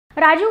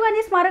राजीव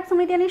गांधी स्मारक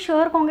समिती आणि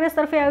शहर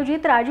काँग्रेसतर्फे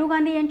आयोजित राजीव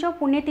गांधी यांच्या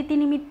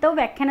पुण्यतिथीनिमित्त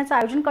व्याख्यानाचं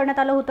आयोजन करण्यात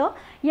आलं होतं।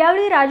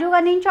 यावेळी राजीव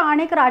गांधींच्या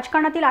अनेक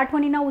राजकारणातील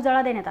आठवणींना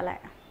उजाळा देण्यात आला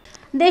आहे।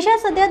 देशात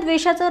सध्या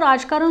द्वेषाचं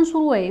राजकारण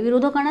सुरू आहे।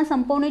 विरोधकांना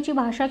संपवण्याची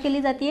भाषा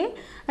केली जाते।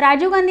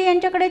 राजीव गांधी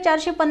यांच्याकडे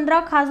 415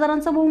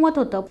 खासदारांचं बहुमत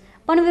होतं,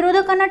 पण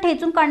विरोधकांना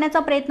ठेचून काढण्याचा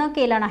प्रयत्न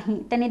केला नाही।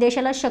 त्यांनी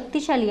देशाला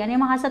शक्तिशाली आणि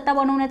महासत्ता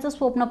बनवण्याचं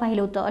स्वप्न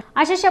पाहिलं होतं।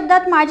 अशा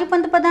शब्दात माजी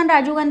पंतप्रधान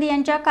राजीव गांधी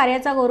यांच्या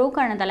कार्याचा गौरव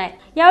करण्यात आलाय।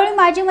 यावेळी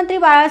माजी मंत्री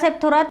बाळासाहेब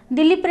थोरात,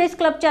 दिल्ली प्रेस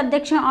क्लबचे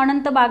अध्यक्ष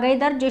अनंत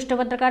बागायतदार, ज्येष्ठ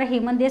पत्रकार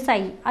हेमंत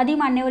देसाई आदी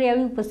मान्यवर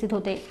यावेळी उपस्थित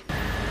होते।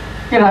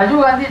 की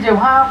राजीव गांधी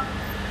जेव्हा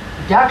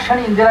ज्या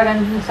क्षणी इंदिरा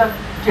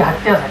गांधींची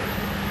हत्या झाली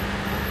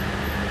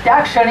त्या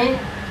क्षणी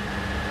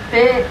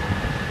ते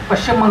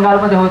पश्चिम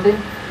बंगालमध्ये होते।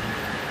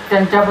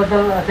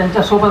 त्यांच्याबद्दल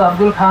त्यांच्यासोबत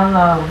अब्दुल खान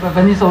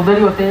गनी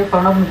चौधरी होते,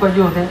 प्रणब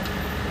मुखर्जी होते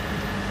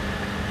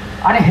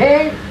आणि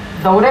हे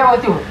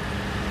दौऱ्यावरती होते।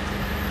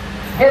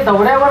 हे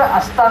दौऱ्यावर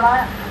असताना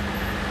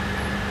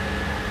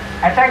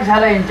अटॅक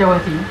झाला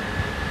यांच्यावरती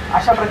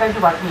अशा प्रकारची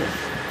बातमी आहे।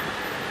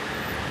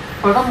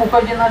 प्रणब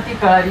मुखर्जींना ती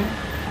कळाली।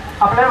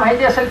 आपल्याला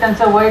माहिती असेल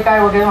त्यांचं वय काय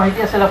वगैरे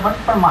माहिती असेल आपण,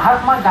 पण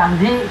महात्मा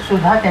गांधी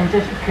सुद्धा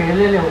त्यांच्याशी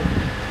खेळलेले होते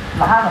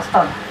लहान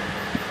असताना।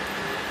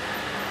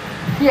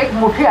 ही एक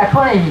मोठी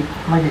आठवण आहे ही।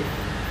 म्हणजे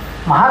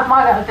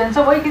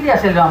त्यांचं वय किती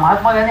असेल?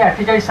 महात्मा गांधी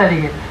 48 साली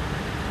गेले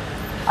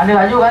आणि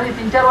राजीव गांधी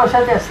 3-4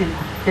 वर्षाचे असतील।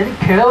 त्यांनी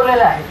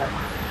खेळवलेलं आहे त्यांना।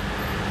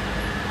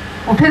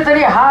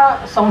 कुठेतरी हा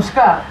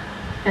संस्कार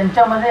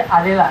त्यांच्यामध्ये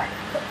आलेला आहे।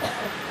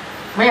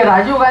 म्हणजे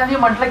राजीव गांधी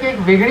म्हटलं की एक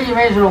वेगळी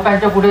इमेज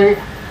लोकांच्या पुढे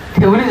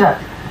ठेवली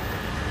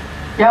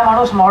जाते। हा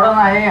माणूस मॉडर्न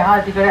आहे, हा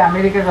तिकडे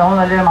अमेरिकेत जाऊन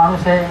आलेला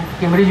माणूस आहे,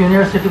 केम्ब्रिज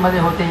युनिव्हर्सिटीमध्ये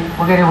होते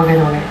वगैरे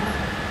वगैरे वगैरे।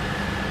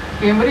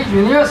 केम्ब्रिज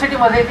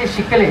युनिव्हर्सिटीमध्ये ते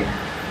शिकले,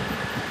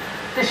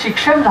 ते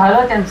शिक्षण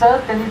झालं त्यांचं,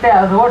 त्यांनी ते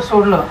अर्धवट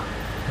सोडलं।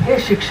 हे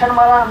शिक्षण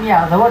मी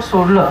अर्धवट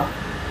सोडलं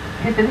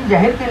हे त्यांनी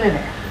जाहीर केलेलं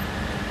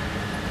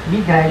आहे।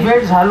 मी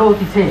ग्रॅज्युएट झालो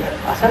तिथे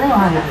असं नाही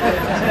म्हणाले।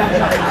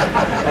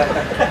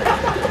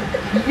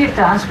 ही जी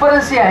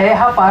ट्रान्सपरन्सी आहे,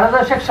 हा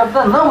पारदर्शक शब्द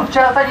न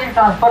उच्चारता जी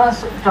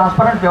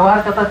ट्रान्सपरंट व्यवहार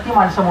करतात ती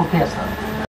माणसं मोठी असतात।